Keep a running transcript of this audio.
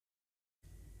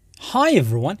Hi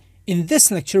everyone, in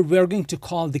this lecture we are going to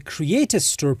call the create a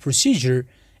store procedure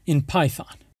in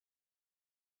Python.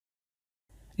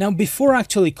 Now before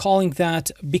actually calling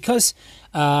that, because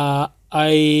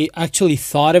I actually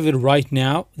thought of it right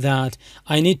now that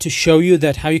I need to show you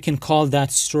that how you can call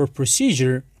that store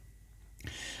procedure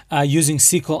using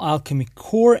SQL Alchemy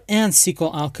Core and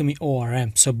SQL Alchemy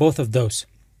ORM, so both of those.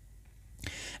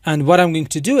 And what I'm going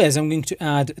to do is I'm going to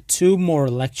add 2 more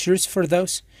lectures for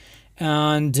those.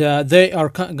 And they are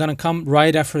going to come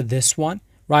right after this one,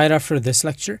 right after this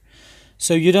lecture.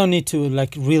 So you don't need to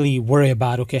really worry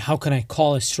about, okay, how can I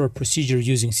call a store procedure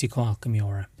using SQL Alchemy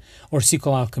ORM or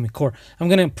SQL Alchemy Core? I'm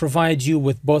going to provide you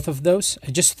with both of those.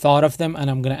 I just thought of them and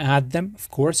I'm going to add them,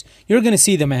 of course. You're going to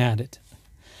see them added.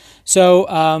 So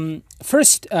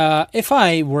first, if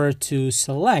I were to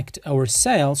select our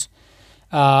sales,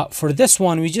 for this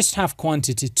one, we just have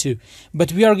quantity 2,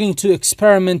 but we are going to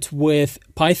experiment with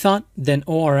Python, then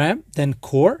ORM, then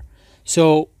Core.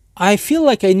 So I feel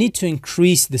like I need to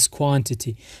increase this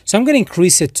quantity. So I'm going to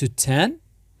increase it to 10,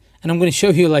 and I'm going to show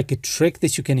you a trick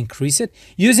that you can increase it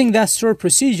using that store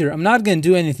procedure. I'm not going to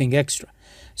do anything extra.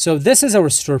 So this is our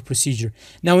store procedure.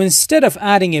 Now, instead of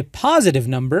adding a positive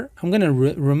number, I'm going to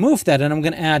remove that, and I'm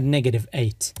going to add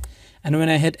 -8. And when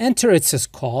I hit enter, it says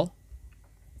call.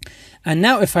 And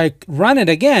now if I run it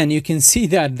again, you can see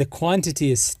that the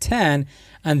quantity is 10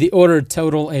 and the ordered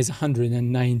total is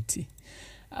 190.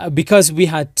 Because we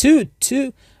had 2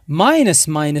 minus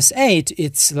 -8,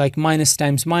 it's like minus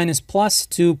times minus plus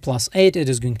 2 plus 8, it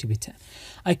is going to be 10.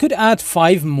 I could add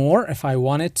 5 more if I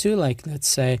wanted to, let's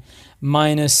say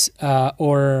minus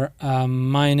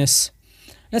minus,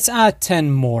 let's add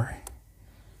 10 more.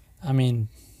 I mean,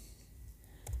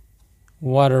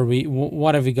 what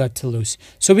have we got to lose?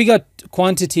 So we got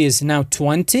quantity is now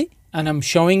 20, and I'm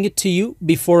showing it to you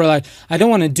before. I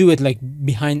don't want to do it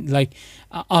behind,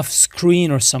 off screen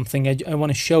or something. I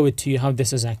want to show it to you how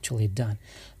this is actually done.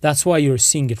 That's why you're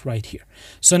seeing it right here.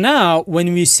 So now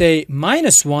when we say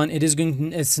 -1,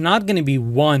 it's not going to be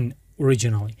 1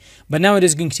 originally, but now it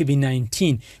is going to be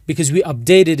 19 because we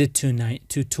updated it to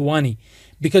 20.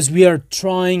 Because we are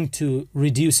trying to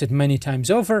reduce it many times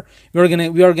over, we are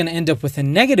gonna end up with a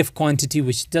negative quantity,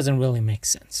 which doesn't really make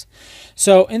sense.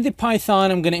 So in the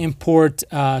Python, I'm gonna import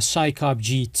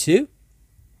scopg2,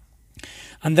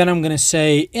 and then I'm gonna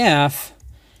say if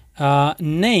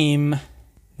name,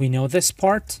 we know this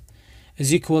part,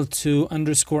 is equal to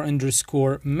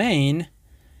 __ main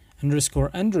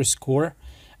 __.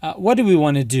 What do we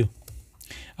want to do?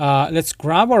 Let's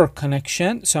grab our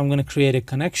connection. So I'm going to create a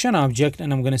connection object,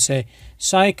 and I'm going to say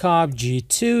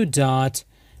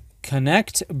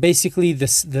scopg2.connect. Basically,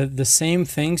 the same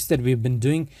things that we've been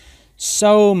doing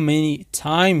so many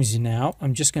times now.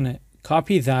 I'm just going to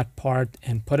copy that part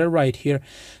and put it right here.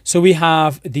 So we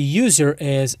have the user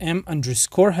is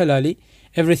m_hilali.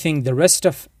 Everything, the rest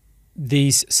of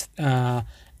these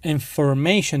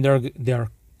information, they're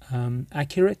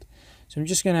accurate. So I'm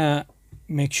just going to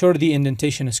make sure the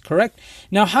indentation is correct.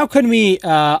 Now, how can we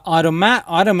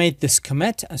automate this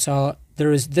commit? So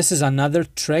this is another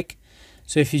trick.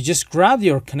 So if you just grab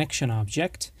your connection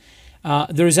object,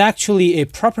 there is actually a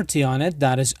property on it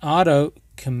that is auto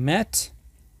commit,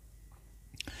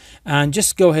 and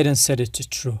just go ahead and set it to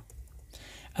true.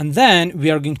 And then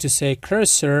we are going to say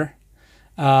cursor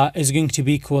is going to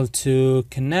be equal to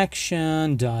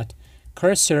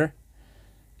connection.cursor.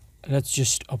 Let's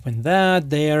just open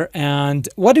that there. And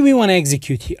what do we want to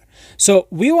execute here? So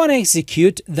we want to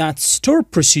execute that store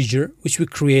procedure which we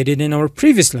created in our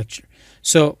previous lecture.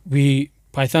 So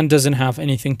Python doesn't have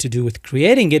anything to do with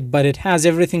creating it, but it has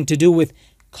everything to do with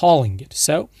calling it.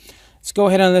 So let's go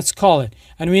ahead and let's call it.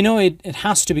 And we know it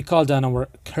has to be called on our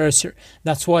cursor.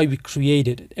 That's why we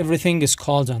created it. Everything is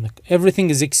called on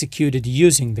everything is executed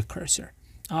using the cursor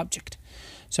object.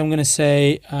 So I'm going to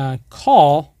say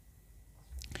call.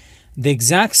 The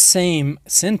exact same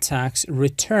syntax,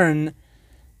 return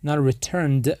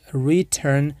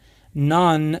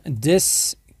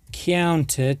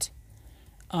non-discounted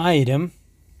item,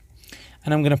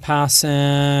 and I'm going to pass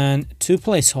in 2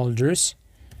 placeholders.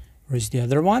 Where's the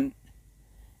other one?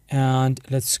 And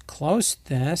let's close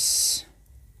this.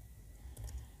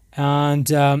 And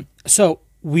so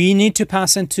we need to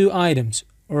pass in 2 items,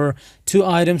 or 2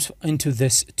 items into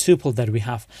this tuple that we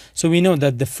have. So we know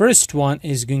that the first one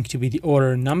is going to be the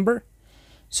order number.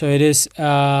 So it is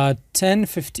 1, 10,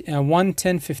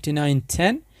 59,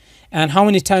 10. And how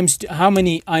many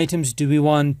items do we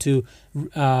want to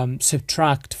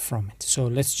subtract from it? So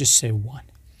let's just say 1.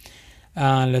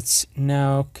 Let's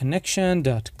now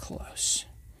connection.close.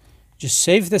 Just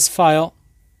save this file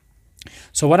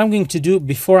So what I'm going to do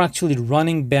before actually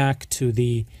running back to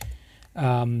the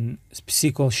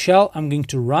SQL shell, I'm going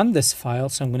to run this file.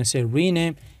 So I'm going to say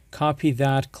rename, copy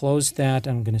that, close that.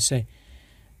 I'm going to say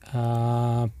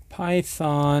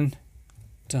python.py.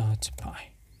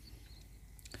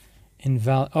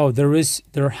 Oh,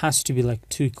 there has to be like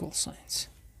 2 equal signs.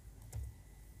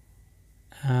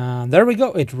 There we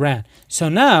go, it ran. So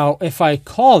now if I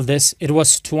call this, it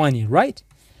was 20, right?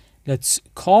 Let's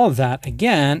call that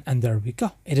again, and there we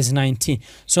go. It is 19.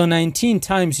 So 19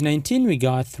 times 19, we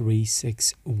got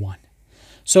 361.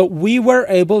 So we were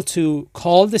able to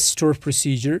call the store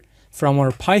procedure from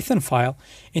our Python file.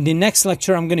 In the next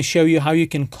lecture, I'm going to show you how you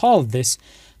can call this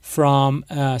from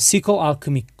SQL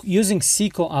Alchemy using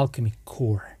SQL Alchemy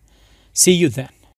Core. See you then.